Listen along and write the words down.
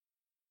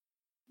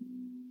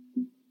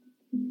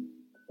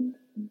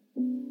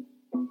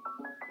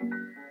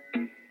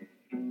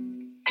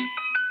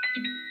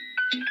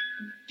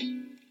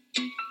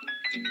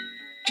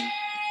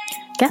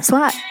Guess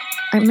what?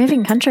 I'm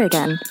moving country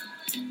again.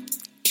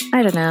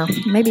 I don't know,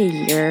 maybe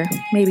a year,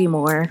 maybe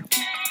more.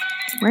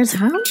 Where's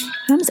home?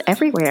 Home's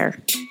everywhere.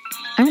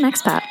 I'm an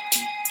expat.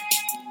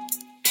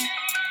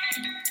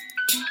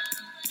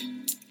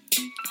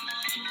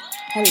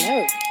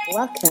 Hello,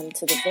 welcome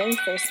to the very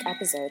first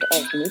episode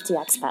of Meet the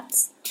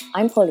Expats.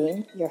 I'm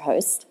Pauline, your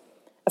host,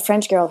 a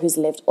French girl who's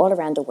lived all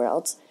around the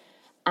world,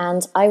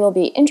 and I will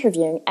be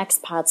interviewing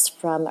expats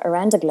from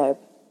around the globe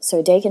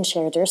so they can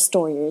share their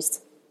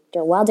stories,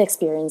 their wild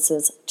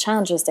experiences,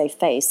 challenges they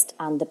faced,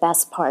 and the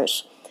best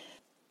part,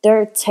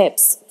 their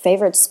tips,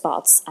 favorite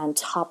spots, and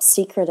top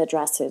secret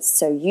addresses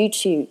so you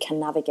too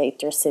can navigate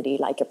their city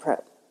like a pro.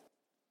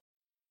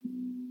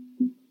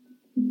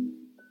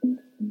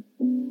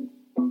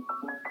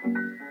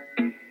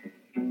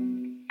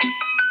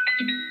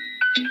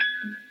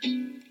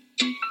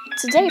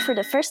 Today, for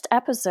the first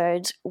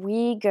episode,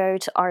 we go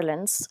to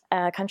Ireland,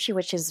 a country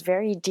which is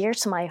very dear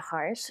to my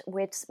heart,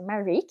 with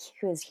Marique,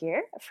 who is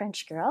here, a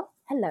French girl.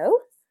 Hello.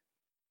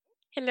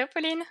 Hello,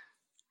 Pauline.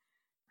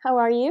 How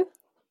are you?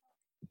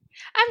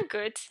 I'm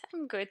good.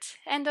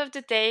 End of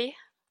the day.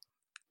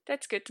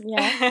 That's good.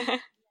 Yeah,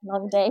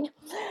 long day.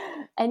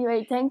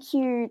 Anyway, thank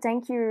you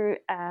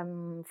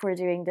for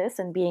doing this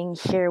and being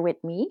here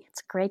with me.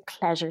 It's a great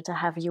pleasure to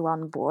have you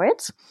on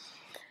board.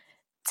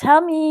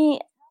 Tell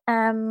me,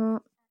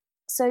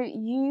 so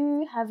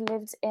you have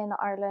lived in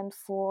Ireland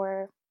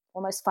for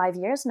almost 5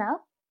 years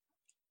now?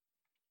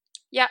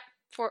 Yeah,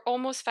 for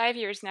almost 5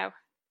 years now.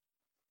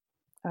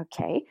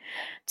 Okay.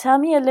 Tell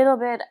me a little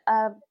bit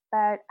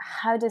about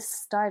how this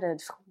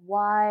started.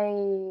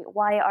 Why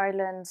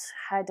Ireland?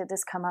 How did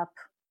this come up?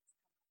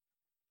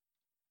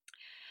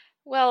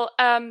 Well,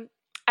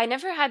 I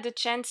never had the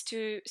chance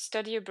to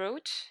study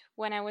abroad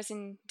when I was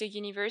in the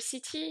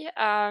university.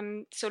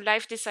 So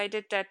life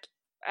decided that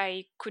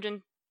I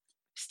couldn't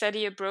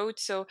study abroad.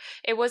 So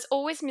it was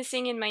always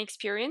missing in my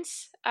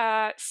experience.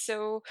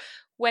 So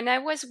when I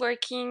was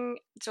working,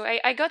 so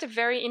I got a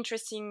very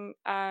interesting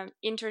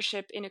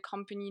internship in a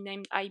company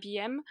named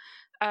IBM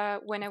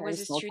when I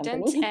was a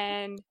student.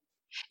 And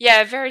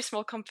yeah, a very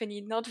small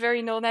company, not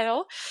very known at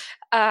all.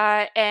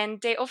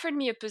 And they offered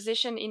me a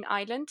position in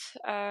Ireland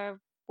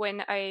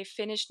when I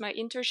finished my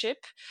internship.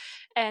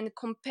 And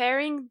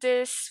comparing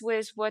this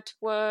with what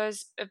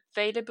was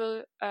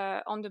available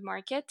on the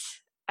market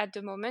at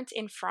the moment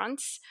in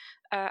France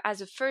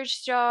as a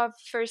first job,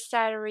 first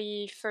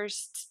salary,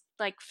 first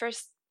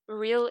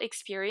real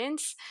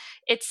experience,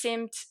 it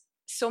seemed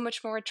so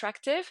much more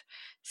attractive.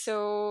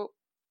 So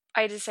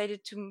I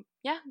decided to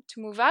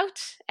move out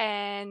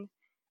and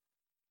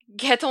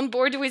get on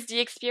board with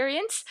the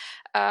experience.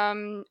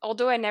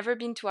 Although I never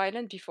been to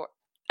Ireland before,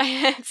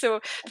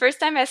 so first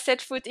time I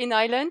set foot in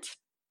Ireland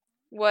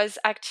was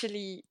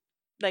actually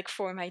like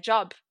for my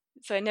job.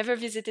 So I never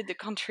visited the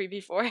country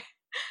before.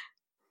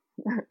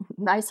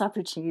 Nice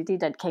opportunity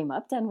that came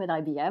up then with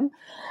IBM.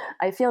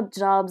 I feel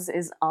jobs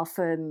is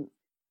often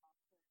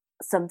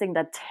something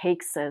that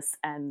takes us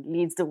and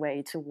leads the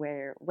way to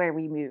where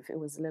we move. It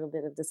was a little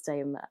bit of the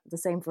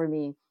same for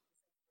me.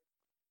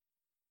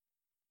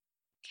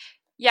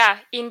 Yeah,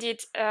 indeed.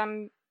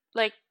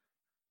 Like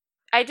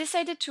I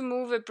decided to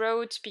move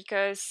abroad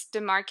because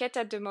the market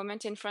at the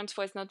moment in France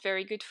was not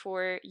very good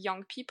for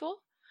young people.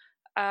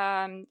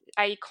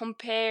 I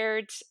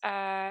compared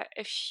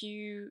a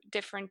few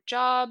different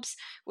jobs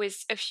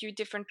with a few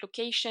different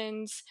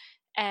locations,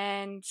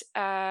 and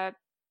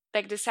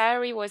like the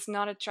salary was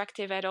not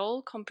attractive at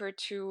all compared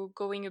to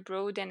going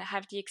abroad and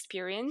have the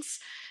experience.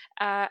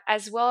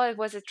 As well, I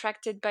was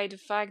attracted by the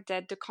fact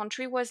that the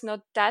country was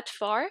not that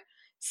far,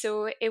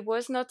 so it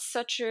was not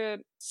such a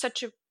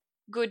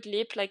good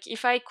leap. Like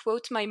if I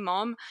quote my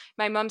mom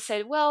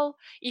said, "Well,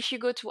 if you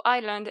go to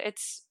Ireland,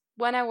 it's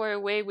 1 hour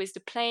away with the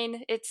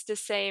plane. It's the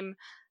same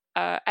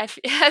as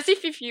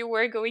if you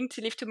were going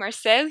to live to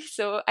Marseille.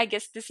 So I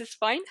guess this is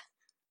fine."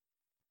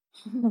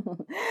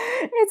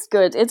 It's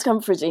good. It's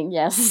comforting.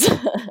 Yes.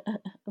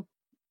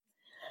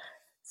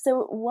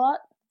 So, what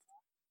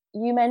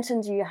you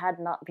mentioned you had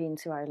not been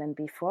to Ireland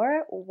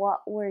before. What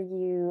were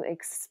you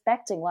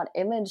expecting? What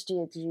image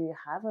did you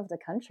have of the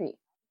country?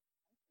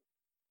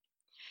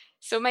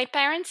 So my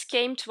parents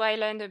came to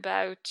Ireland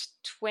about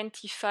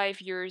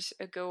 25 years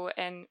ago,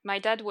 and my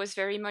dad was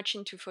very much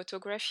into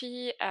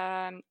photography.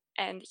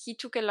 And he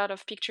took a lot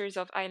of pictures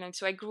of Ireland.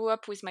 So I grew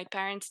up with my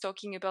parents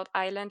talking about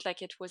Ireland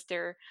like it was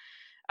their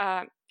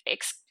uh,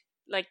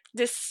 like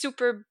this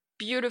super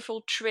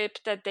beautiful trip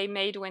that they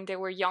made when they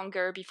were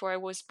younger before I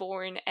was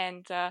born,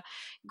 and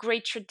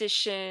great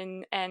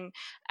tradition. And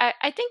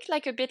I think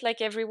like a bit like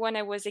everyone,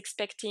 I was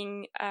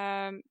expecting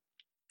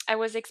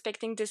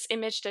this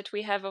image that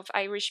we have of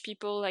Irish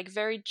people, like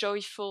very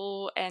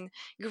joyful and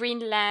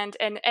Greenland.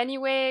 And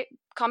anyway,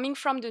 coming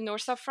from the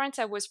north of France,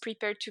 I was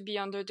prepared to be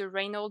under the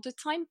rain all the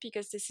time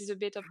because this is a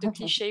bit of the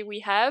cliche we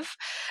have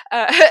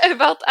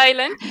about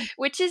Ireland,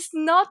 which is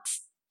not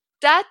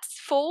that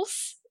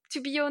false.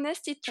 To be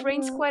honest, it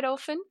rains quite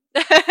often.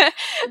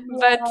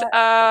 But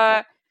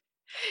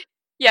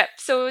Yeah,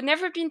 so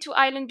never been to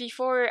Ireland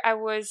before. I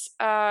was,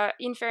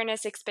 in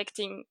fairness,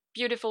 expecting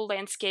beautiful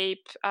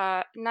landscape,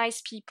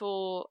 nice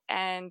people,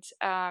 and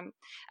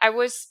I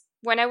was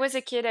when I was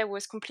a kid, I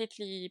was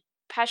completely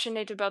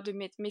passionate about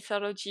the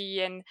mythology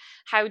and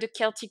how the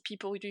Celtic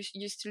people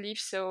used to live.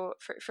 So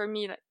for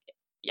me, like,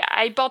 yeah,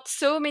 I bought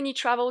so many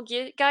travel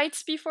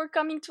guides before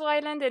coming to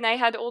Ireland, and I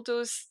had all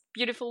those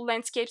beautiful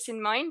landscapes in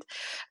mind.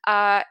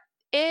 Uh,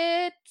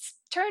 it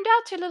turned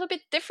out a little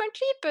bit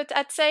differently, but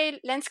I'd say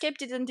landscape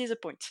didn't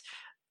disappoint.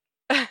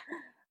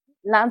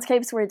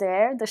 Landscapes were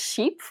there. The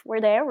sheep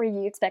were there. Were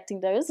you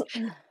expecting those?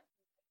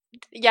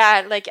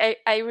 Yeah, like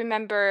I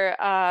remember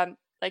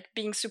like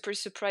being super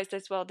surprised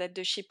as well that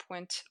the sheep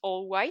went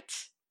all white.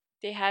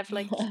 They have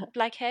like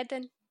black head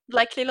and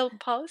black little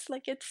paws,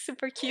 like it's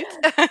super cute.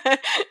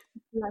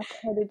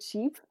 Black-headed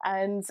sheep,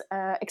 and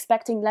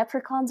expecting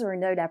leprechauns or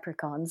no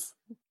leprechauns?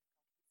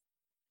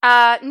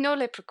 No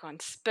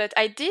leprechauns, but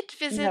I did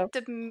visit No.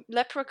 the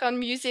Leprechaun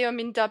Museum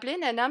in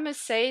Dublin, and I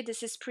must say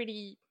this is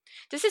pretty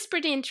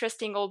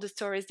interesting. All the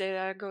stories that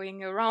are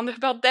going around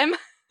about them.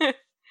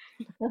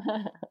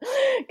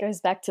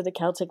 Goes back to the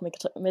Celtic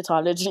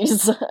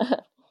mythologies.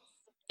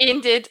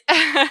 Indeed.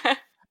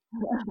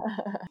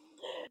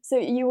 So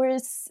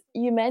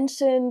you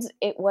mentioned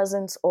it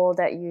wasn't all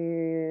that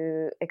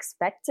you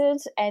expected.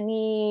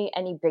 Any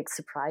big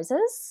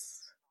surprises?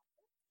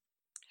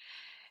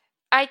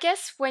 I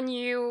guess when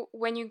you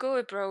go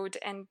abroad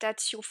and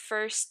that's your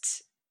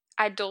first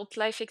adult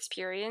life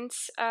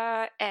experience,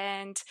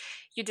 and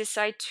you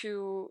decide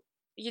to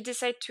you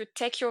decide to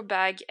take your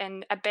bag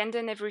and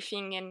abandon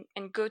everything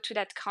and go to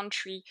that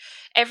country.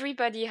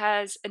 Everybody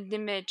has an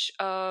image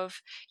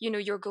of,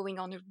 you're going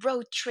on a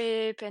road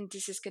trip and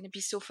this is going to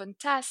be so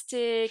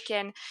fantastic,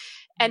 and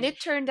it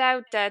turned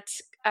out that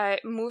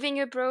moving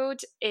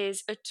abroad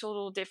is a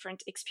total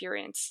different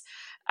experience.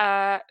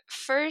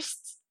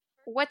 First,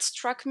 what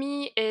struck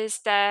me is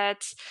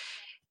that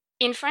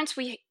in France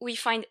we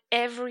find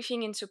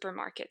everything in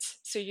supermarkets.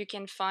 So you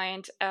can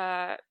find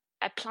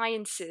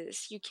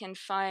appliances, you can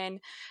find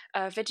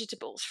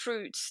vegetables,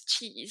 fruits,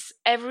 cheese,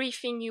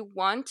 everything you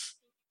want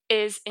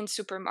is in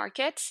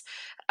supermarkets.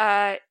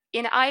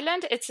 In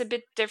Ireland, it's a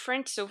bit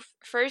different. So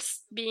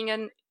first,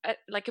 being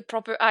like a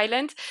proper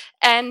island,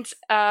 and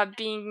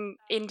being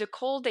in the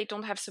cold, they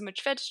don't have so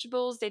much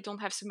vegetables, they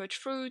don't have so much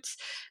fruits.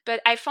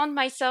 But I found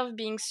myself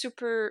being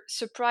super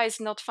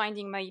surprised not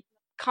finding my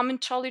common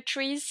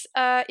toiletries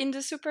in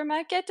the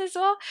supermarket as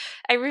well.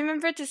 I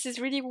remember this is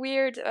really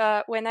weird.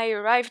 When I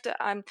arrived,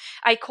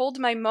 I called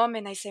my mom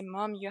and I said,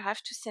 "Mom, you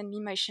have to send me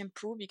my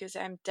shampoo because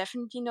I'm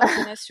definitely not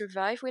gonna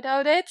survive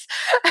without it."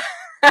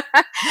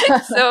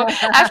 So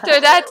after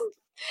that,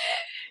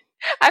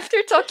 after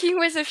talking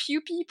with a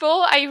few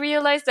people, I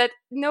realized that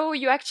no,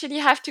 you actually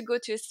have to go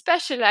to a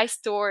specialized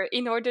store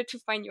in order to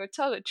find your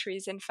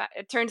toiletries. In fact,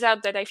 it turns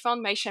out that I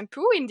found my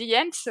shampoo in the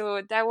end,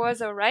 so that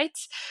was all right.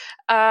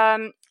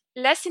 Um,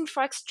 Less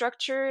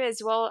infrastructure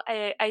as well.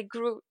 I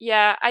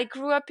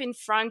grew up in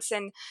France,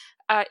 and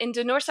in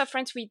the north of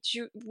France,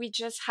 we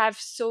just have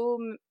so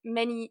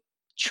many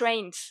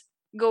trains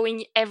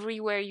going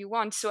everywhere you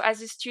want. So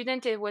as a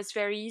student, it was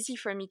very easy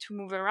for me to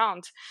move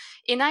around.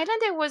 In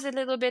Ireland, it was a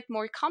little bit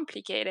more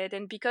complicated,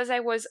 and because I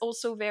was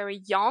also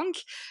very young,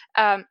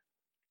 um,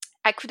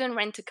 I couldn't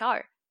rent a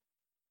car.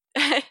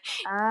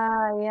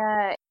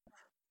 Yeah.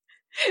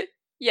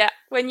 Yeah,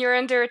 when you're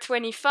under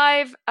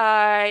 25,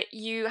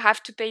 you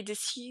have to pay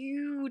this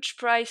huge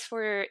price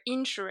for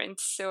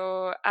insurance.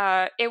 So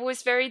it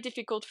was very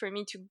difficult for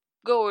me to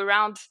go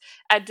around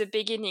at the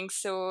beginning.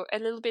 So a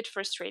little bit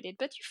frustrated,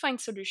 but you find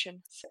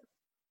solutions.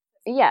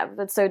 Yeah,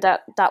 but so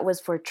that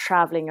was for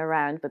traveling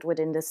around, but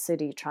within the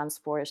city,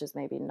 transport is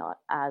maybe not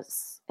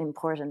as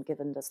important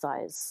given the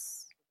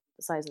size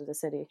of the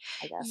city,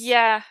 I guess.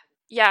 Yeah,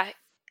 yeah.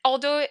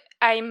 Although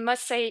I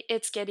must say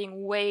it's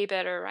getting way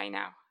better right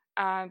now.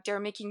 They're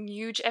making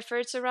huge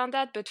efforts around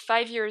that. But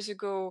 5 years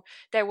ago,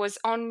 there was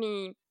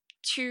only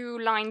two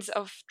lines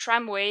of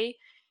tramway.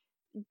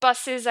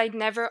 Buses, I'd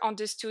never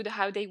understood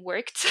how they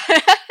worked.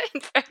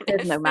 In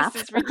There's fairness, no this map.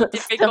 is really still,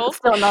 difficult.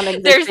 still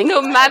There's non-existing.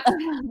 no map.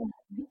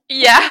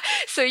 Yeah,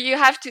 so you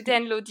have to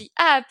download the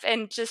app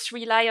and just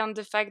rely on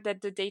the fact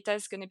that the data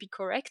is going to be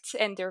correct,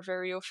 and they're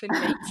very often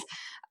late.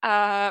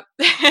 Uh,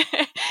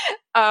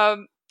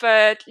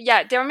 but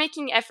yeah, they're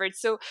making efforts.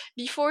 So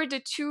before, the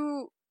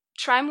two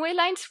tramway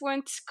lines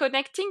weren't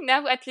connecting.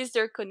 Now at least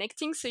they're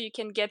connecting, so you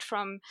can get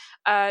from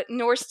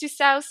north to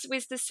south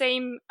with the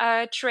same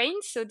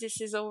train. So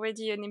this is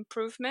already an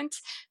improvement.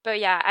 But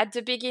yeah, at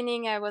the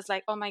beginning, I was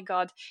like, oh my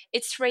god,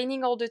 it's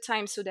raining all the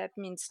time, so that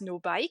means no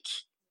bike.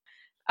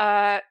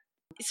 Uh,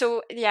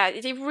 so yeah,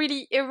 it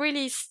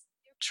really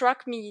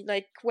struck me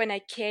like when I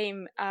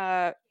came,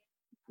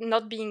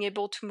 not being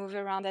able to move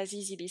around as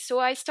easily. So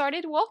I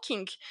started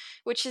walking,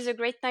 which is a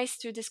great nice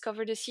to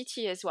discover the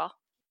city as well.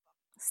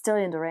 Still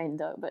in the rain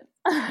though, but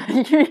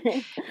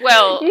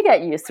Well, you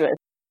get used to it.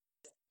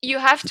 you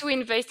have to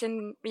invest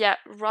in, yeah,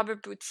 rubber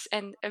boots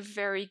and a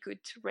very good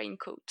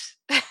raincoat.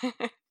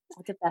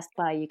 Like the best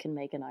pie you can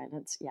make in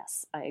Ireland.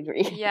 Yes, I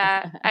agree.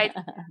 Yeah,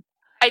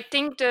 I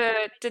think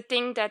the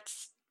thing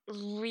that's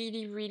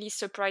really really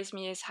surprised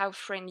me is how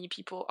friendly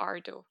people are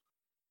though.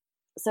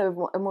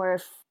 So more,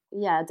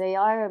 yeah, they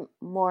are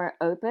more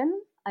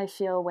open. I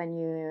feel when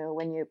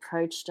you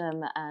approach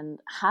them and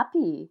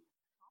happy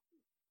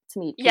to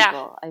meet Yeah,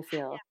 people. I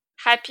feel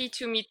happy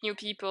to meet new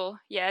people.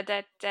 Yeah,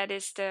 that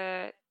is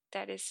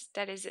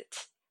it.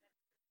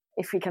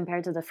 if we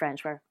compare to the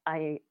French, where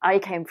I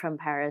came from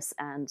Paris,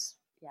 and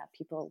yeah,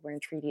 people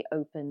weren't really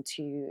open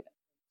to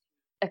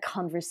a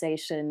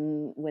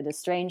conversation with a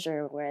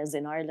stranger, whereas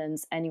in Ireland,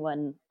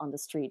 anyone on the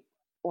street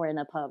or in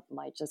a pub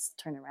might just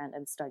turn around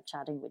and start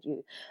chatting with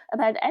you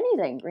about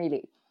anything,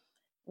 really,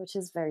 which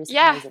is very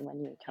Yeah, surprising when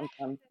you come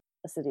from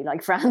a city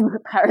like France,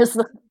 Paris.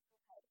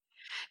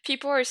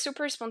 people are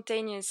super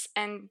spontaneous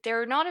and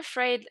they're not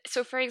afraid.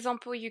 So, for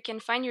example, you can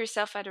find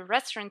yourself at a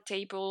restaurant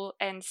table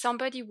and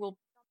somebody will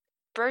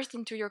burst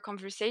into your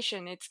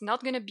conversation. It's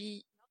not going to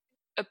be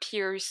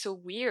appear so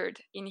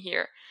weird in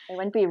here. It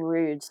won't be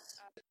rude.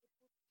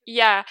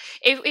 Yeah,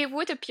 it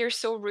would appear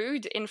so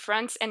rude in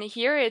France, and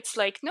here it's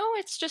like, no,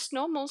 it's just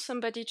normal,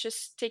 somebody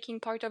just taking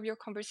part of your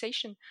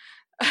conversation.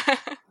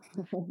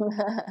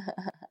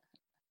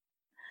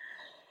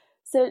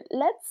 So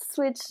let's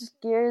switch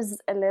gears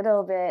a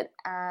little bit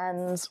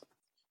and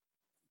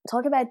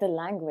talk about the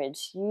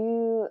language.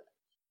 You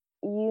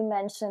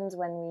mentioned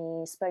when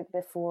we spoke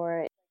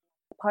before,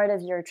 part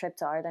of your trip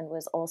to Ireland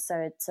was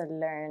also to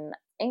learn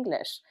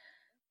English.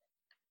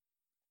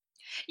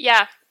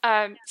 Yeah,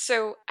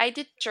 so I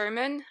did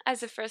German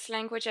as a first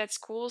language at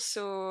school,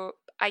 so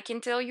I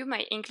can tell you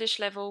my English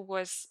level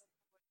was,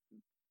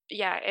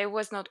 yeah, it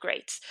was not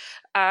great.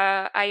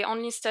 I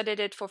only studied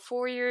it for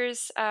 4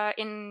 years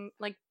in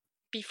like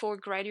before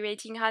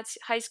graduating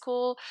high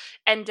school,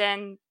 and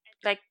then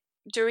like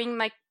during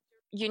my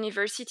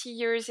university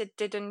years, it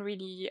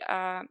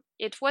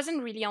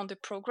wasn't really on the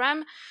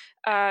program.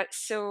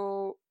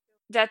 So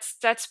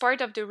that's part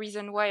of the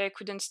reason why I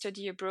couldn't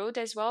study abroad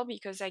as well,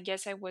 because I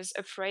guess I was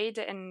afraid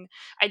and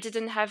I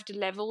didn't have the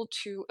level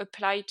to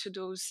apply to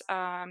those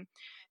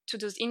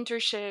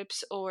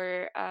internships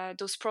or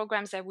those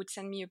programs that would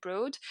send me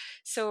abroad.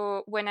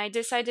 So when I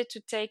decided to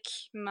take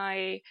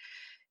my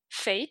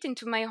fate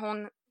into my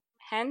own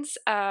hands,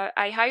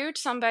 I hired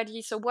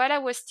somebody. So while I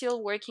was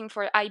still working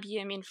for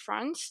IBM in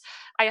France,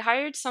 I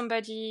hired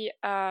somebody.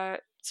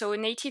 So a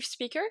native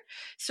speaker,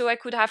 so I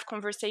could have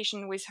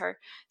conversation with her.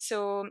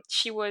 So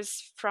she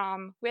was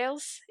from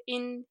Wales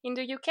in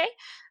the UK,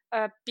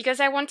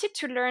 because I wanted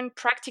to learn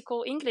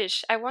practical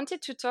English. I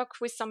wanted to talk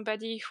with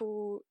somebody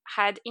who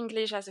had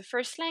English as a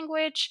first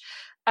language,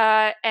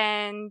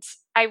 and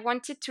I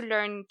wanted to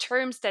learn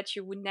terms that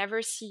you would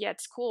never see at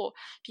school,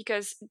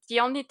 because the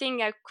only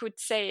thing I could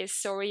say is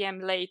sorry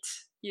I'm late.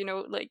 You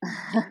know, like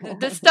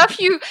the stuff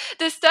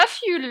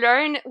you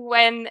learn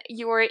when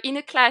you're in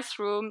a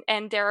classroom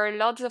and there are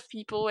lots of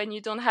people and you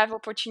don't have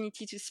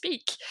opportunity to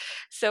speak.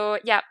 So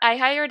yeah, I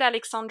hired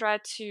Alexandra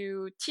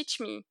to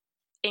teach me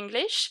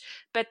English,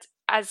 but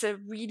as a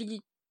really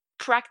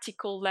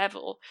practical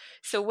level.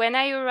 So when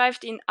I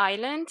arrived in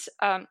Ireland,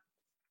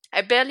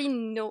 I barely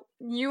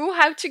knew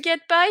how to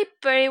get by,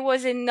 but it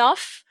was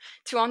enough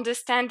to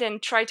understand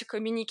and try to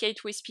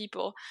communicate with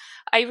people.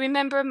 I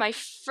remember my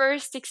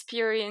first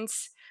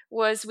experience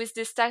was with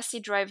this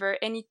taxi driver,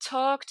 and he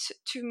talked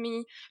to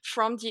me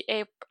from the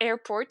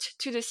airport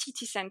to the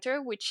city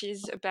center, which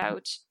is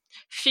about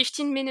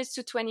 15 minutes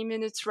to 20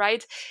 minutes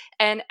ride,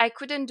 and I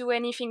couldn't do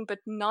anything but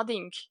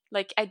nodding,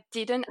 like I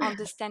didn't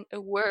understand a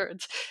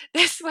word.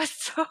 This was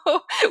so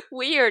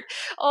weird,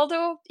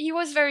 although he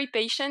was very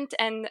patient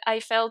and I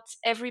felt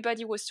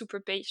everybody was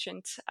super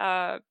patient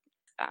um,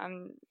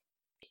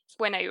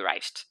 when I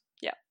arrived.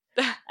 Yeah.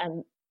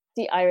 And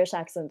the Irish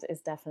accent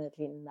is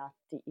definitely not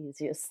the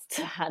easiest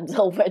to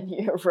handle when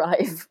you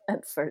arrive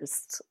at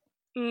first.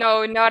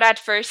 No, not at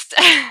first.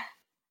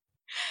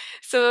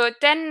 So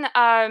then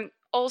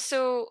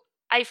also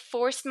I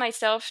forced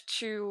myself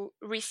to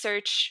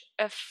research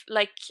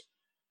like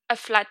a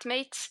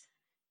flatmate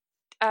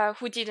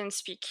who didn't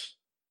speak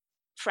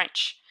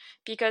French,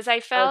 because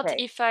I felt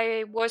Okay. if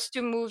I was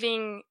to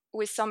moving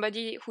with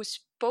somebody who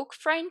spoke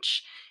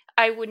French,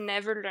 I would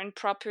never learn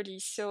properly.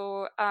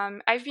 So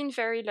I've been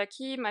very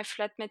lucky. My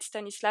flatmate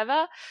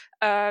Stanislava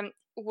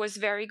was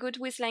very good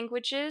with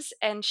languages,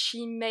 and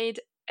she made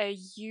a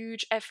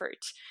huge effort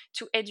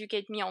to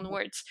educate me on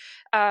words.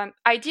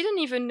 I didn't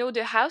even know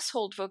the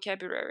household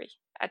vocabulary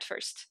at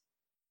first.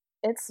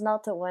 It's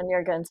not the one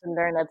you're going to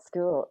learn at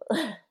school.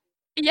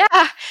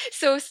 Yeah,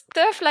 so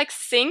stuff like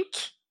sink,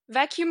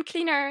 vacuum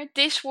cleaner,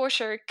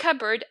 dishwasher,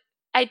 cupboard,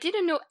 I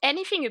didn't know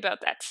anything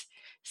about that.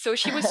 So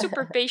she was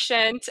super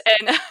patient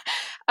and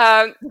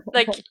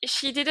like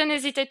she didn't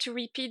hesitate to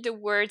repeat the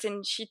words,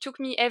 and she took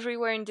me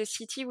everywhere in the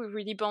city. We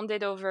really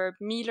bonded over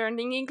me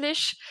learning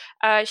English.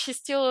 She's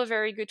still a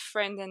very good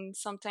friend, and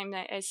sometimes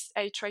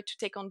I try to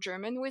take on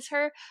German with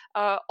her.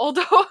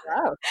 Although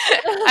Wow.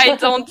 I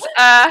don't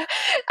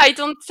I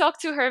don't talk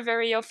to her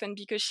very often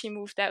because she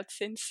moved out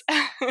since.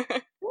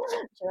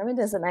 German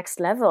is the next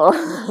level.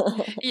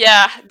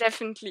 Yeah,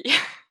 definitely.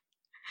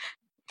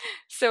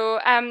 So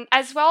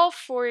as well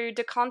for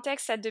the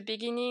context at the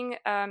beginning,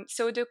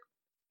 so the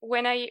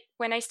when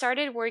I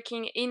started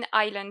working in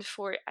Ireland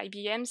for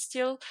IBM,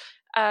 still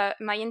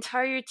my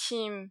entire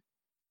team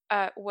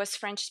was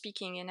French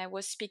speaking, and I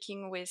was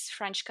speaking with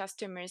French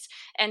customers.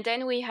 And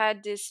then we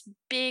had this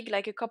big,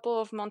 like a couple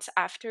of months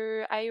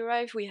after I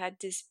arrived, we had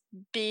this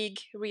big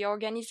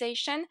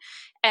reorganization,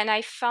 and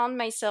I found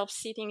myself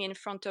sitting in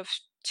front of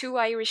two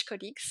Irish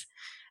colleagues.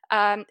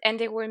 And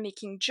they were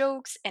making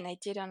jokes, and I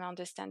didn't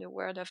understand a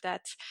word of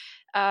that.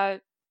 Uh,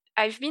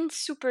 I've been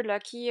super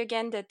lucky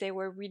again that they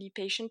were really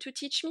patient to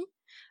teach me.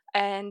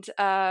 And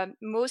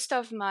most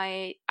of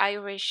my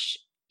Irish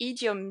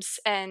idioms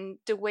and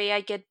the way I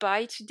get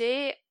by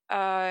today,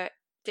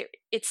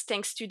 it's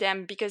thanks to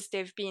them, because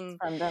they've been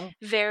From them.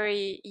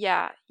 very,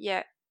 yeah,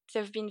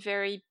 they've been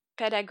very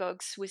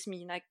pedagogues with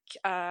me. Like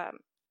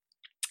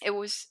it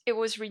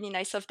was really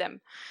nice of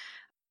them.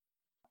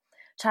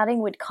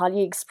 Chatting with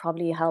colleagues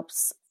probably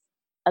helps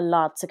a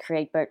lot to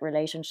create both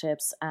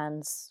relationships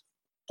and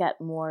get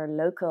more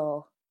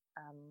local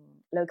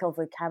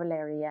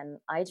vocabulary and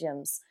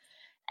idioms.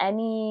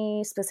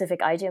 Any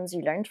specific idioms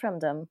you learned from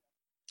them?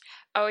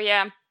 Oh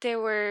yeah, they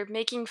were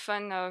making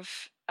fun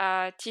of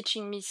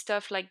teaching me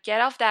stuff like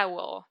 "get off that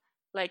wall,"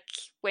 like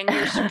when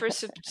you're super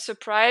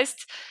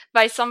surprised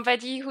by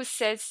somebody who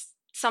says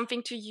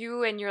something to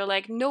you, and you're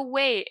like, "No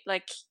way!"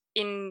 Like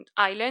in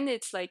Ireland,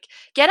 it's like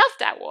 "get off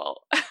that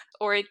wall"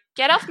 or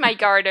 "get off my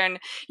garden,"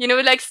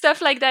 like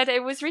stuff like that.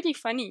 It was really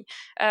funny.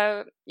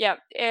 Yeah,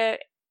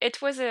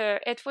 it was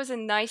a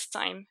nice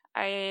time.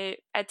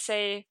 I'd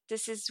say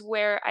this is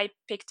where I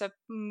picked up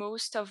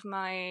most of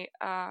my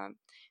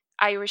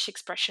Irish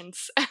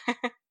expressions.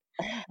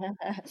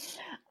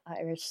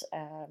 Irish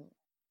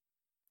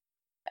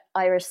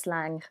Irish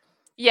slang.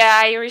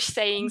 Yeah, Irish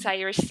sayings,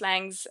 Irish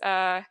slangs.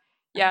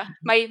 Yeah,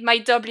 my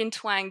Dublin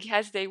twang,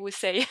 as they would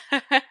say.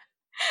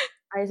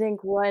 I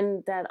think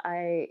one that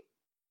I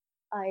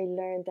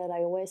learned that I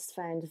always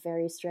found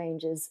very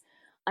strange is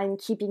I'm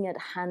keeping it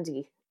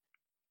handy,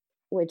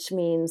 which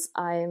means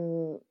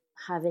I'm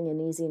having an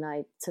easy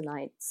night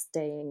tonight,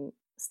 staying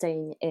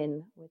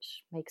in,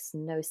 which makes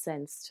no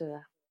sense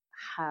to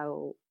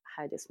how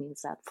how this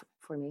means that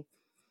for me.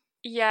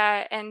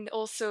 Yeah, and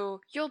also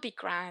you'll be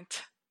grand.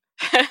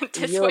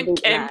 This You'll one be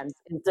came. grand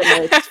is the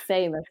most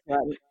famous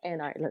one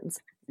in Ireland.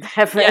 Yeah,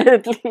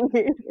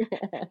 Definitely.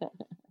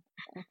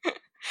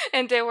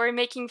 and they were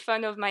making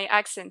fun of my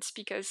accent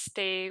because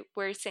they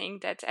were saying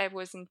that I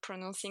wasn't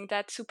pronouncing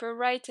that super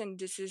right, and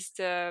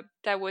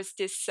that was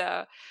this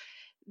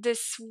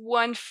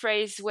one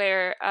phrase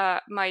where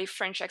my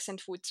French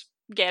accent would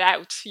get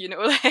out,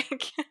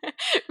 like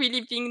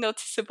really being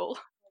noticeable.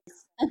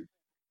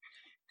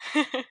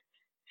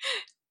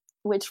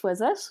 Which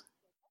was it?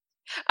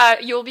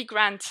 You'll be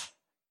grand.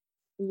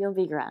 You'll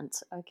be grand.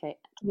 Okay.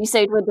 Can you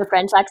say it with the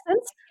French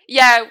accent?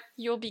 Yeah,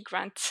 you'll be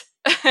Grant.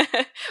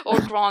 Or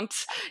Grant.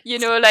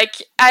 Like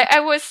I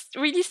was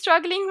really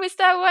struggling with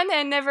that one,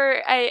 and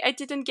I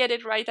didn't get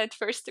it right at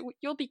first.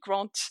 You'll be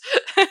Grant.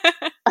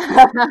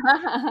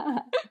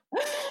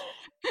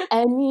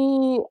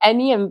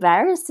 Any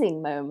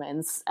embarrassing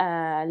moments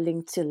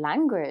linked to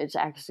language,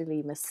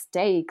 actually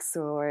mistakes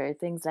or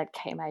things that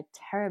came out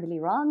terribly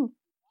wrong?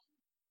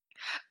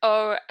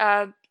 Oh,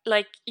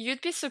 like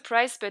you'd be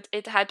surprised, but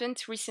it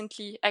happened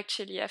recently,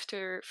 actually,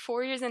 after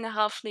 4 years and a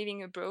half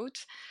living abroad.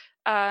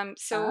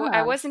 So I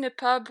Ah, was in a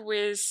pub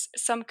with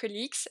some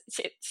colleagues.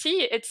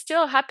 See, it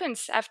still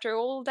happens after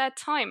all that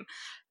time.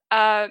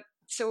 Uh,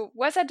 so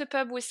was at the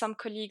pub with some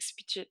colleagues,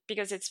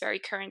 because it's very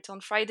current on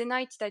Friday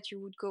night that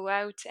you would go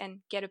out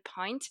and get a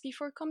pint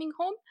before coming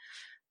home.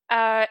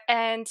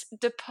 And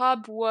the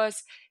pub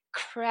was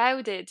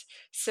crowded.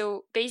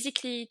 So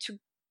basically, to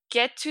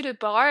get to the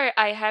bar,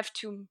 I have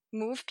to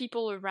move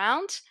people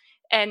around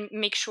and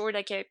make sure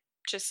like I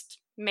just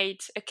made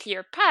a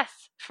clear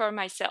path for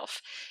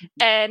myself.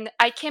 And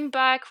I came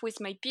back with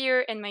my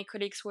beer, and my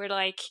colleagues were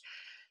like,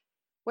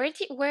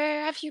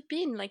 where have you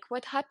been? Like,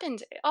 what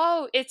happened?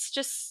 Oh, it's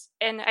just.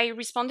 And I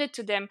responded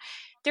to them,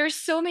 there's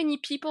so many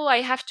people,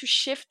 I have to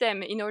shift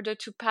them in order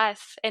to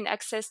pass and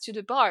access to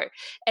the bar.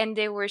 And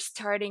they were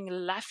starting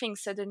laughing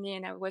suddenly,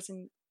 and I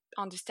wasn't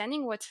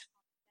understanding what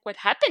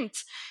happened.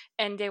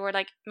 And they were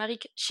like,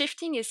 Marik,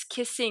 shifting is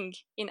kissing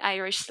in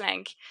Irish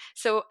slang.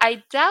 So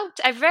I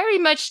very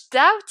much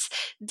doubt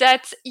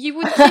that you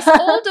would kiss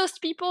all those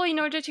people in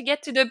order to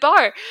get to the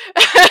bar.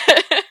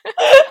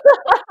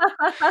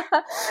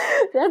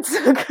 that's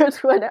a good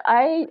one.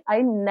 I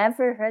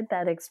never heard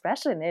that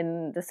expression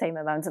in the same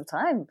amount of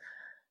time.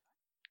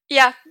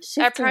 Yeah,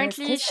 Shifting is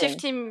apparently kissing.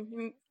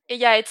 shifting.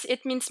 Yeah,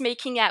 it means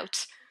making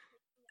out.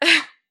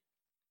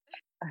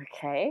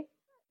 Okay,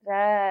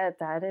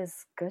 that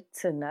is good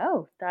to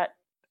know. That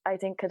I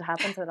think could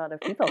happen to a lot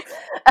of people.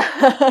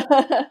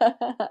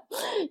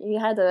 You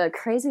had a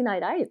crazy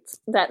night out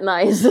that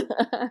night.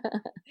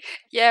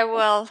 Yeah,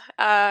 well,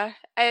 I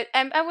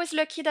was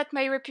lucky that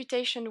my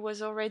reputation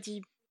was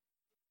already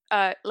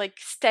like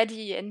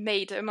steady and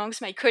made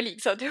amongst my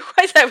colleagues.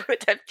 Otherwise, I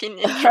would have been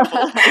in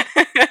trouble.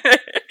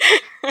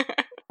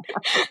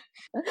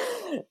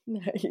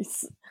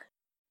 Nice.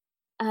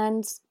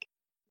 And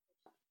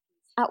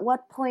at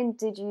what point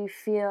did you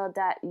feel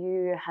that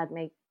you had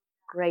made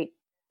great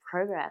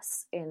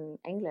progress in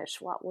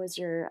English? What was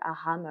your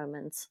aha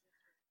moment?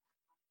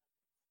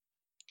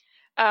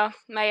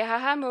 My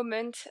aha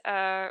moment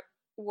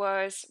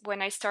was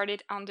when I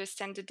started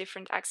understand the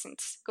different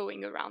accents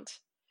going around.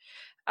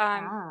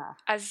 Um, Ah,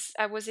 as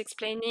I was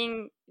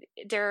explaining,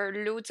 there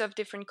are loads of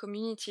different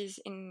communities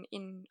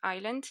in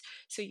Ireland.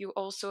 So you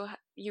also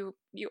you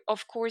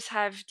of course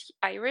have the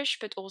Irish,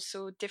 but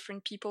also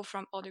different people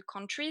from other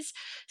countries.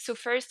 So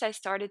first, I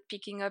started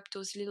picking up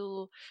those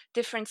little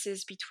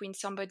differences between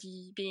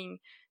somebody being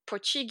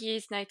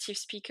Portuguese native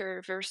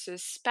speaker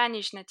versus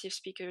Spanish native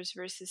speakers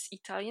versus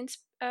Italian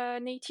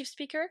native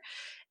speaker.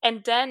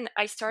 And then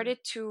I started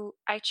to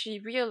actually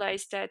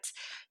realize that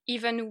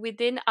even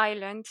within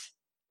Ireland,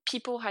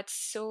 people had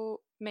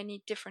so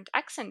many different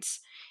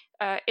accents.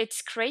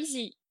 It's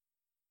crazy.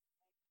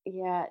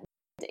 yeah.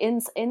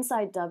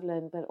 Inside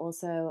Dublin, but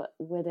also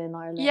within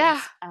Ireland.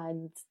 Yeah.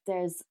 And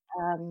there's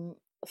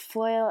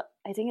Foyle,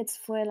 I think it's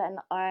Foyle and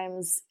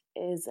Arms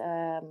is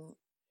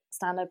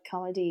stand-up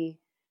comedy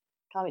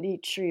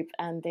troupe,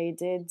 and they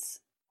did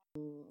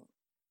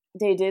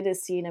a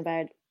scene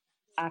about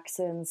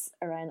accents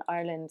around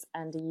Ireland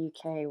and the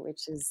UK,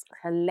 which is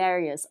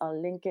hilarious.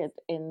 I'll link it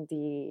in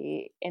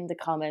the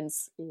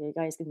comments. You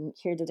guys can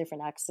hear the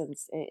different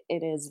accents.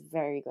 It is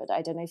very good.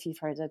 I don't know if you've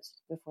heard it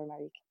before,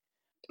 Marique.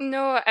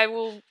 No, I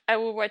will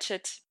watch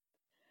it.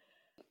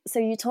 So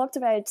you talked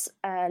about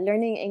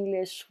learning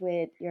English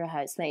with your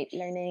housemate,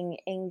 learning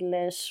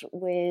English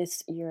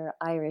with your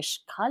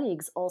Irish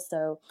colleagues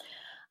also.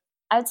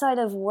 Outside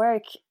of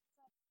work,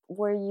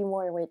 were you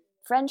more with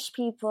French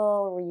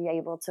people? Were you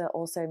able to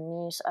also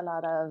meet a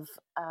lot of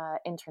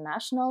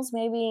internationals,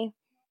 maybe?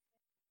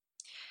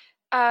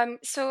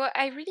 So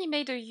I really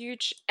made a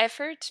huge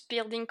effort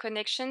building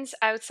connections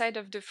outside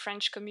of the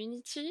French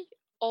community.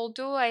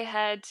 Although I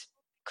had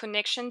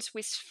connections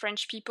with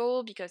French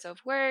people because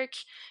of work,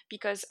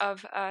 because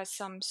of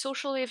some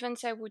social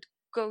events I would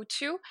go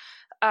to,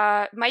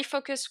 my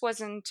focus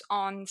wasn't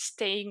on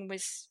staying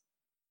with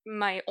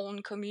my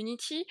own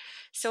community.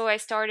 So I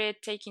started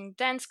taking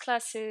dance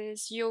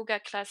classes, yoga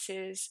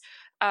classes,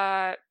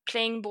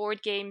 playing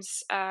board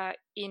games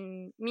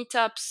in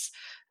meetups.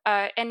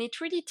 And it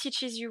really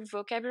teaches you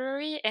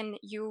vocabulary, and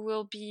you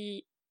will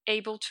be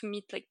able to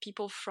meet like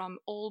people from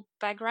all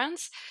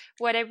backgrounds.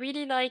 What I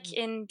really like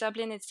in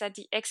Dublin is that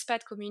the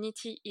expat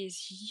community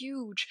is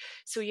huge.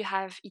 So you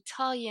have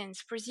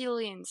Italians,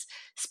 Brazilians,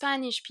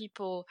 Spanish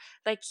people,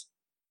 like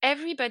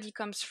everybody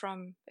comes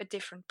from a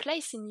different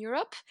place in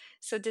Europe.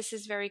 So this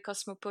is very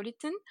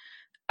cosmopolitan.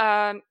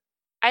 Um,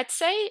 I'd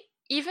say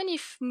even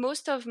if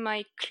most of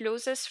my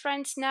closest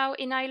friends now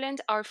in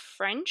Ireland are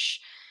French,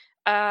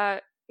 uh,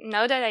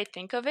 now that I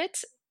think of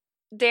it,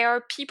 there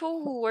are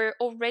people who were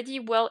already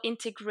well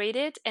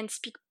integrated and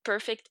speak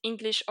perfect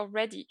English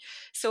already.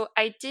 So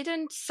I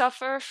didn't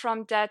suffer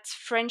from that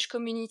French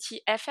community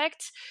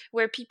effect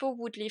where people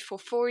would live for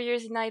 4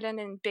 years in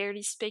Ireland and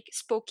barely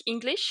spoke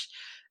English.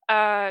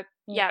 Yeah.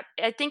 Yeah,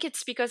 I think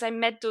it's because I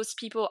met those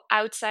people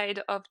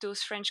outside of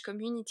those French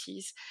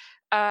communities.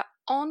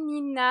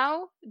 Only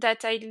now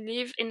that I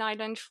live in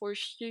Ireland for a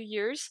few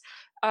years,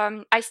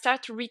 I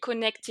start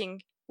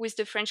reconnecting with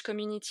the French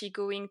community,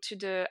 going to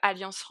the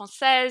Alliance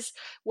Française,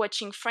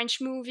 watching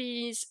French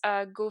movies,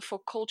 go for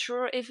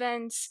cultural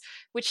events,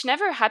 which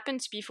never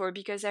happened before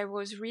because I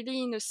was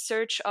really in a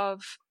search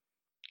of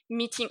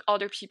meeting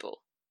other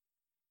people.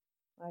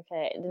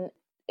 Okay. Then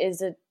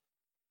is it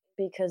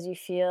because you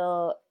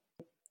feel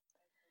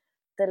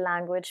the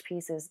language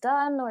piece is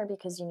done, or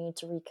because you need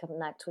to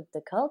reconnect with the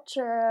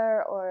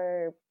culture,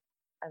 or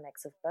a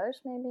mix of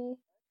both, maybe?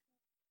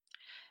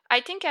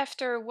 I think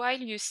after a while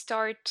you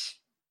start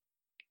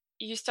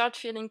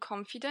feeling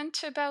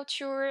confident about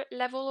your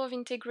level of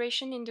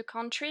integration in the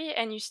country,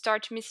 and you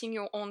start missing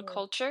your own Mm.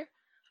 culture,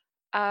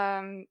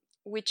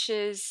 which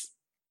is,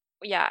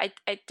 yeah,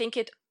 I think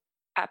it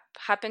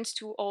happens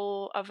to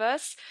all of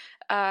us.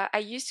 I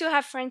used to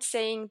have friends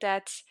saying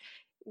that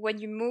when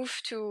you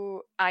move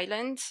to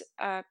Ireland,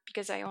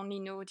 because I only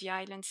know the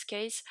islands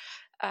case,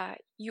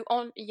 you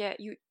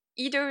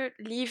either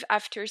leave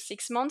after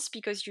 6 months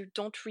because you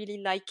don't really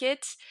like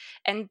it,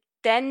 and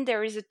then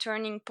there is a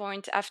turning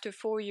point after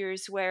 4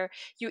 years where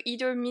you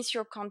either miss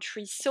your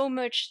country so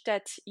much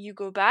that you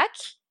go back,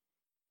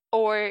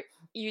 or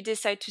you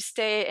decide to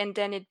stay, and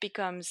then it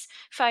becomes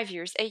 5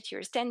 years, 8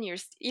 years, 10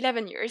 years,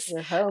 11 years.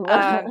 Your home.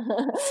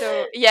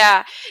 So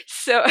yeah,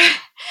 so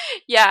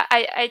yeah,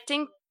 I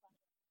think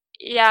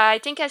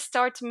I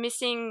start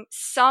missing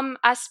some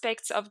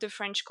aspects of the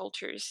French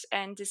cultures,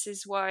 and this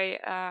is why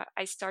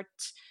I start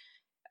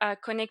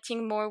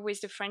connecting more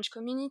with the French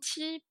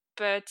community.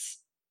 But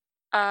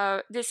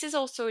this is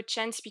also a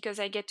chance because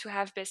I get to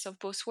have best of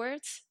both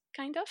worlds,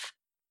 kind of.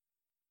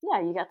 Yeah,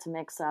 you get to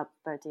mix up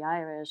both the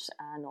Irish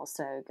and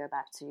also go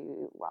back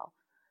to, well,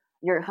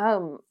 your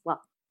home,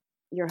 well,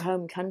 your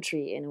home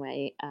country in a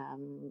way,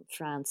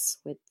 France,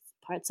 with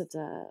parts of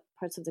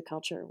the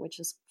culture, which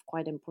is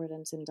quite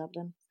important in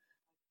Dublin.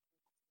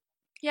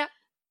 Yeah.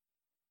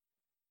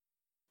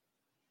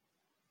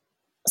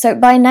 So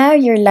by now,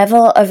 your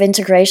level of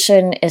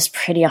integration is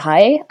pretty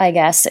high, I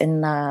guess,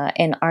 in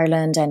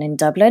Ireland and in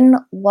Dublin.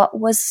 What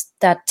was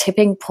that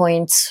tipping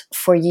point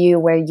for you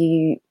where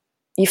you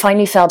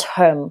finally felt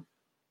home?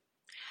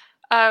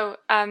 Oh,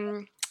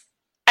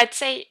 I'd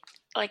say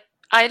like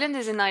Ireland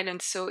is an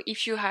island. So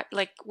if you have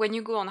like when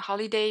you go on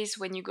holidays,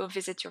 when you go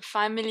visit your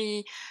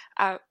family,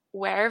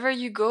 wherever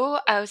you go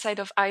outside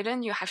of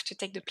Ireland, you have to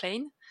take the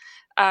plane.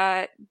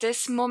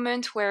 This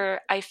moment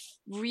where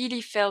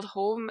really felt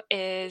home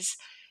is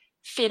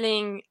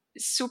feeling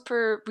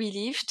super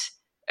relieved,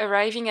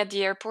 arriving at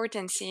the airport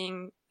and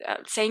saying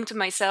to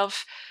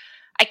myself,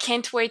 I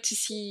can't wait to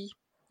see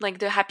like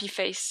the happy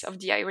face of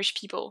the Irish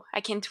people. I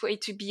can't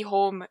wait to be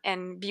home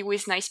and be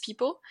with nice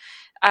people.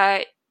 Uh,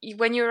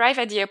 when you arrive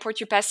at the airport,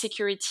 you pass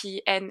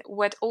security, and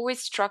what always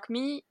struck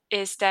me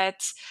is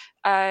that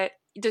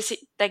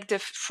like the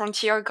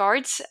frontier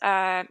guards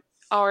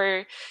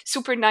are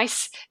super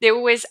nice. They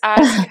always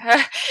ask,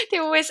 they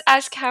always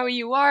ask how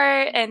you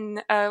are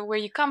and where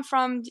you come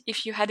from,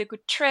 if you had a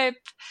good trip,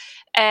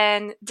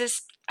 and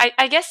this.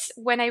 I guess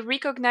when I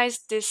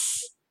recognized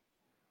this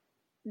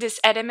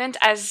element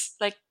as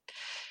like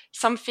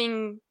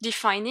something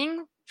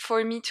defining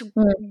for me to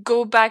Mm.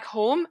 go back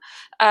home,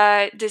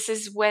 this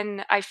is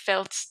when I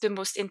felt the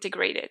most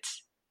integrated.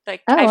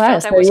 Like Oh I wow!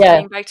 felt I So was yeah,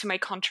 coming back to my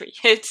country.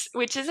 It's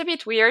which is a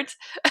bit weird.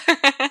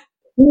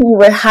 you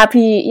were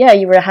happy. Yeah,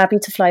 you were happy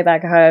to fly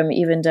back home,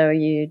 even though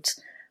you'd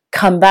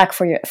come back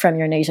from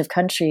your native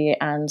country,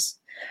 and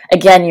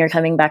again, you're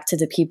coming back to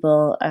the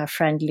people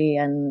friendly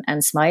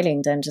and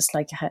smiling. Then, just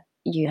like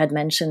you had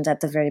mentioned at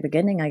the very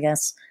beginning, I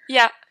guess.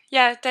 Yeah,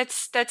 yeah,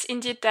 that's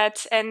indeed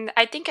that, and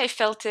I think I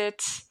felt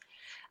it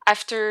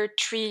after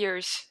 3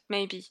 years,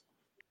 maybe.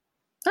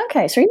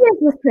 Okay, 3 years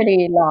was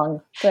pretty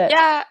long, but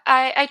Yeah,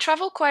 I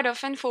travel quite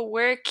often for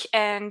work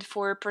and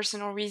for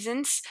personal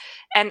reasons,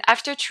 and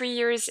after 3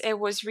 years, it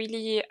was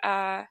really.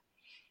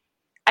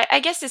 I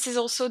guess this is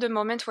also the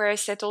moment where I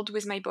settled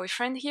with my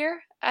boyfriend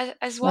here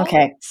as well.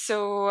 okay.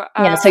 So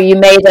Yeah, so you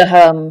made a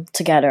home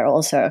together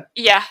also.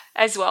 yeah,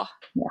 as well.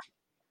 Yeah,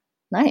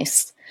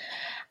 nice.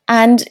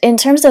 And in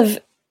terms of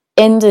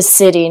in the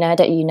city, now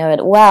that you know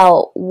it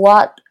well,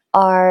 what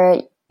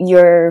are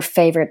your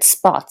favorite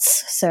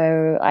spots?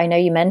 So I know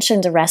you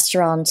mentioned the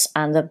restaurant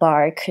and the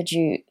bar. Could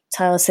you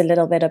tell us a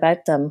little bit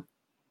about them?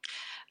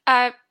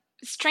 Uh,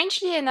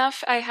 Strangely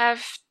enough, I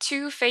have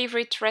two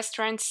favorite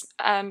restaurants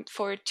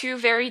for two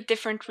very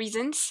different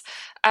reasons.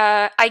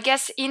 I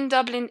guess in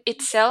Dublin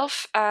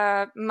itself,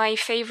 my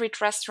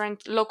favorite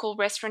restaurant, local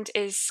restaurant,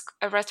 is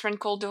a restaurant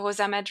called the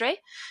Rosa Madre.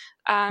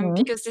 Mm.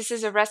 Because this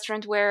is a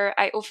restaurant where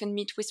I often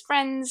meet with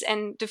friends,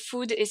 and the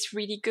food is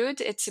really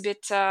good. It's a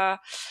bit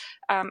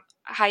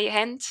high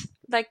end,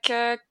 like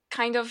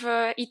kind of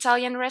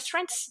Italian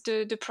restaurants.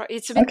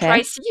 It's a bit Okay.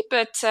 pricey,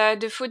 but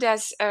the food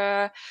has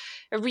a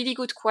really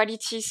good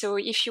quality. So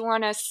if you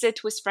want to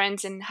sit with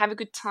friends and have a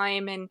good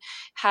time and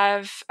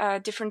have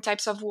different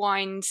types of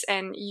wines,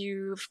 and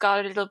you've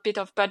got a little bit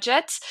of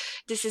budget,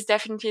 this is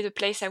definitely the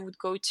place I would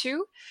go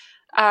to.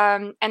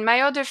 And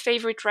my other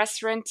favorite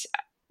restaurant,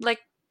 like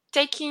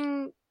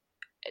taking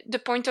the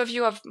point of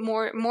view of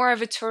more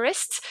of a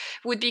tourist,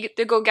 would be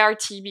the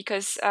Gogarty,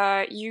 because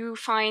you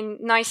find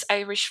nice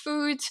Irish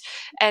food,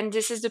 and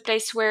this is the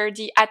place where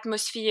the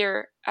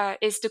atmosphere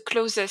is the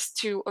closest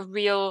to a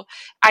real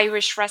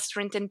Irish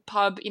restaurant and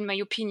pub, in my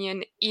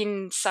opinion,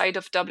 inside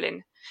of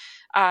Dublin.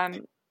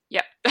 Um,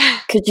 yeah.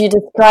 Could you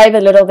describe a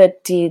little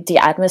bit the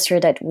atmosphere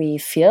that we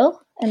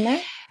feel in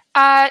there?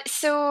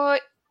 So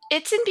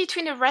it's in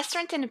between a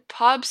restaurant and a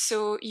pub,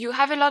 so you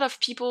have a lot of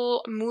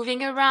people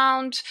moving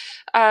around.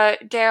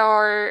 There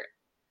are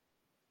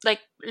like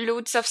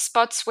loads of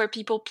spots where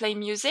people play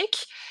music.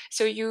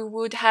 So you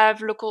would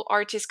have local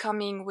artists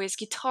coming with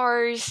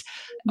guitars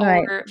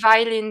Right. or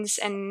violins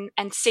and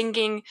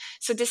singing.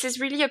 So this is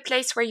really a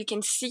place where you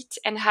can sit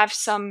and have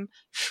some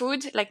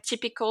food, like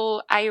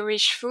typical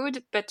Irish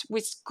food, but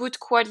with good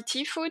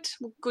quality food,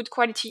 good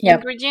quality Yep.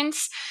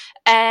 ingredients,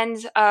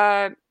 and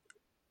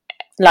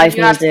Live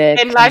you have music.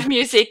 and live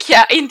music.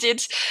 Yeah,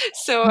 indeed.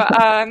 So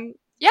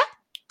yeah,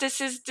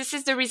 this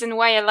is the reason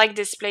why I like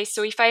this place.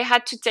 So if I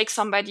had to take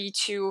somebody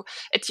to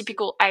a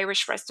typical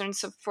Irish restaurant,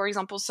 so for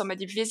example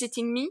somebody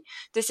visiting me,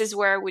 this is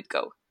where I would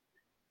go.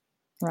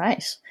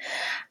 Right.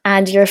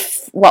 And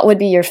what would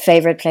be your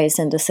favorite place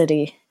in the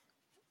city?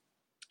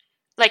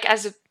 Like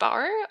as a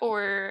bar,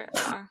 or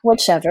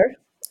Whichever.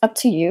 Up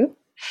to you.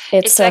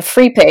 It's it's a like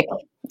free pick.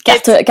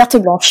 it's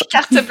Carte blanche.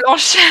 carte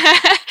blanche.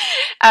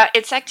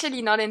 It's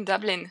actually not in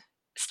Dublin,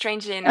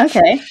 strangely enough.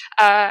 Okay.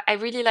 I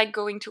really like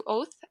going to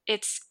Oath.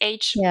 It's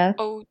Yeah.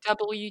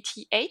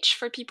 Howth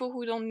for people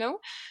who don't know.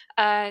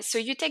 So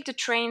you take the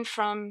train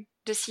from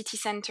the city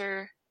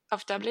center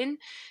of Dublin,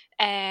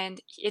 and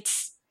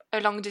it's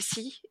along the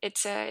sea.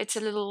 It's a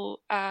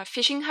little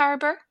fishing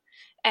harbor,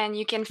 and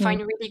you can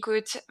find really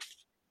good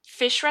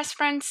fish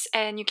restaurants,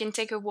 and you can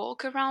take a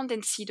walk around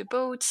and see the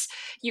boats.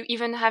 You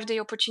even have the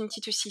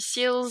opportunity to see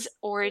seals,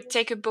 or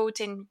take a boat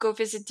and go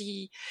visit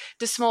the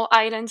small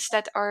islands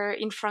that are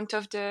in front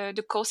of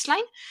the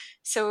coastline.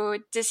 So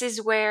this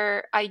is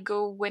where I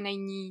go when I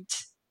need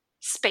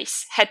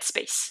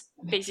headspace,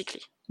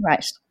 basically.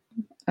 Right.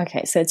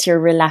 Okay, so it's your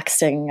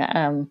relaxing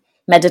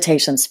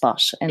meditation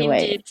spot in a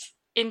way.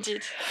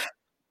 Indeed.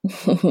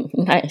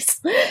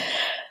 Nice.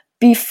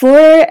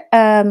 Before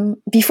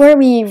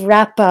we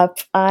wrap up,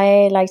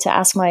 I like to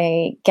ask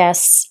my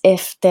guests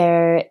if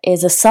there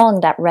is a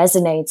song that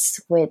resonates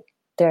with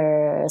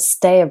their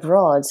stay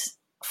abroad.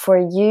 For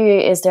you,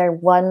 is there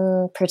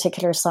one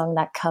particular song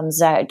that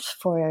comes out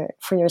for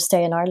your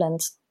stay in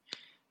Ireland?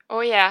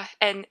 Oh yeah,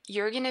 and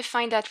you're gonna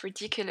find that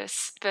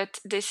ridiculous, but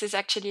this is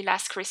actually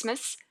Last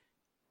Christmas.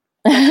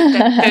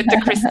 The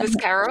Christmas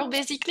Carol,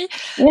 basically.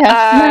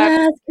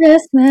 Yeah, last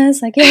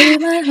Christmas I gave you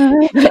my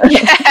heart.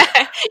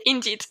 Yeah,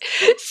 indeed.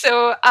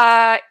 So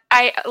I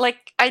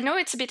know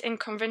it's a bit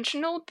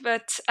unconventional,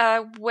 but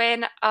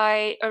when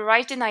I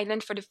arrived in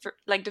Ireland for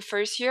the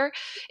first year,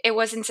 it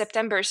was in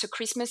September, so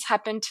Christmas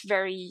happened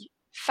very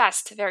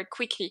fast, very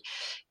quickly,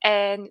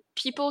 and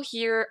people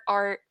here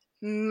are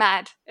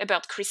mad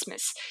about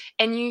Christmas,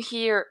 and you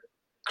hear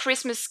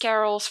Christmas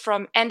carols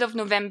from end of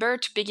November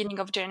to beginning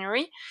of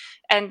January.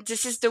 And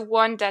this is the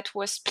one that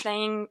was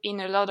playing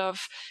in a lot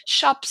of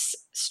shops,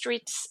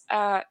 streets,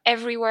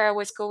 everywhere I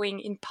was going,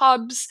 in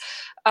pubs.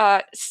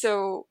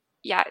 So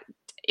yeah,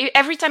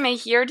 every time I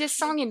hear this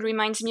song, it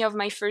reminds me of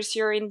my first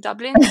year in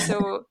Dublin.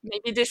 So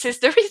maybe this is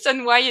the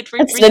reason why it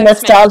represents It's the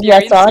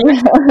nostalgia song.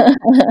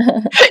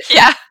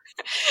 Yeah.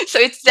 So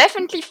it's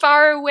definitely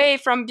far away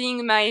from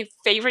being my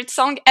favorite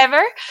song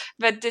ever,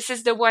 but this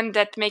is the one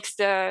that makes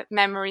the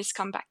memories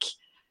come back.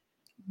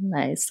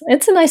 Nice.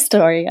 It's a nice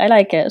story. I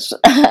like it.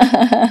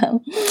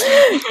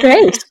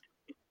 Great.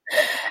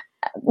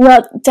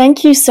 Well,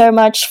 thank you so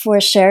much for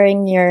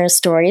sharing your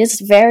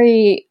stories. They're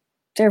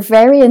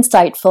very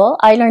insightful.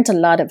 I learned a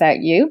lot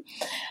about you.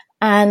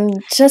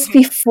 And just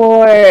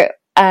before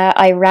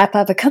I wrap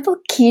up, a couple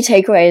key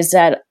takeaways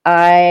that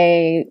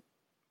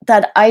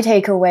I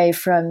take away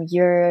from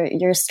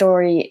your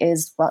story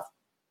is, well,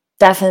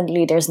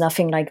 definitely there's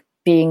nothing like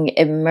being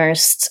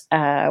immersed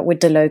with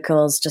the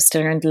locals, just to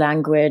learn the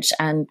language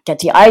and get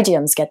the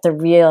idioms, get the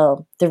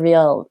real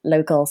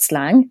local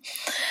slang.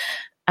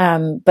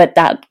 But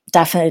that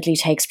definitely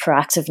takes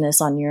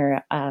proactiveness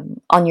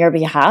on your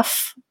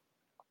behalf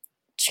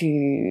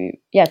to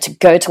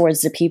go towards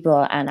the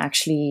people and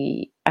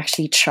actually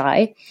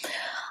try.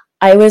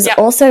 I was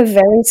also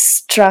very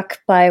struck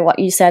by what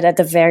you said at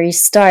the very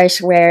start,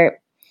 where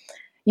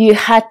you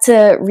had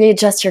to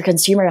readjust your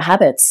consumer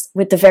habits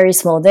with the very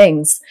small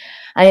things.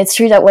 And it's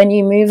true that when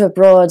you move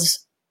abroad,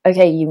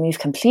 okay, you move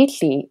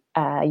completely.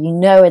 You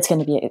know it's going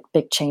to be a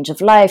big change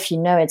of life. You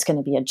know it's going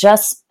to be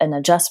an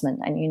adjustment,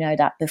 and you know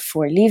that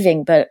before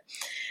leaving. But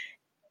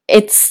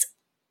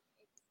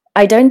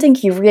I don't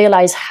think you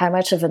realize how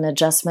much of an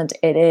adjustment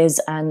it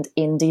is, and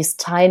in these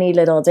tiny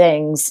little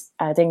things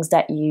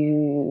that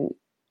you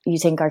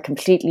think are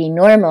completely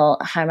normal,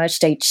 how much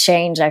they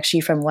change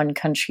actually from one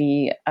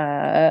country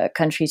to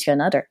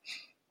another.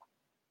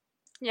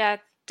 Yeah,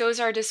 those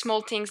are the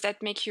small things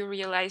that make you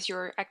realize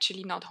you're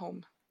actually not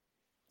home.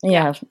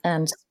 Yeah,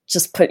 and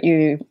just put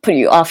you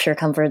off your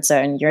comfort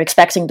zone. You're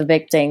expecting the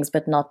big things,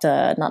 but not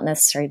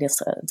necessarily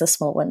the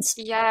small ones.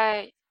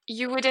 Yeah,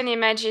 you wouldn't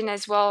imagine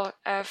as well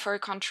for a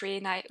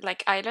country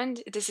like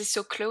Ireland. This is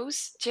so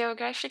close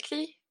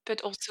geographically,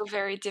 but also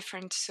very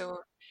different. So,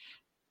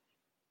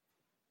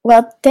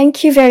 well,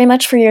 thank you very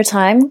much for your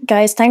time,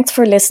 guys. Thanks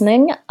for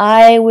listening.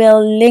 I will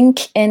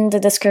link in the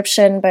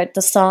description about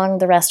the song,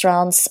 the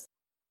restaurants,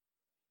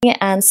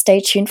 and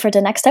stay tuned for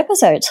the next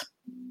episode.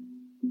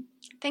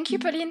 Thank you,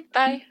 Pauline.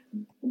 Bye.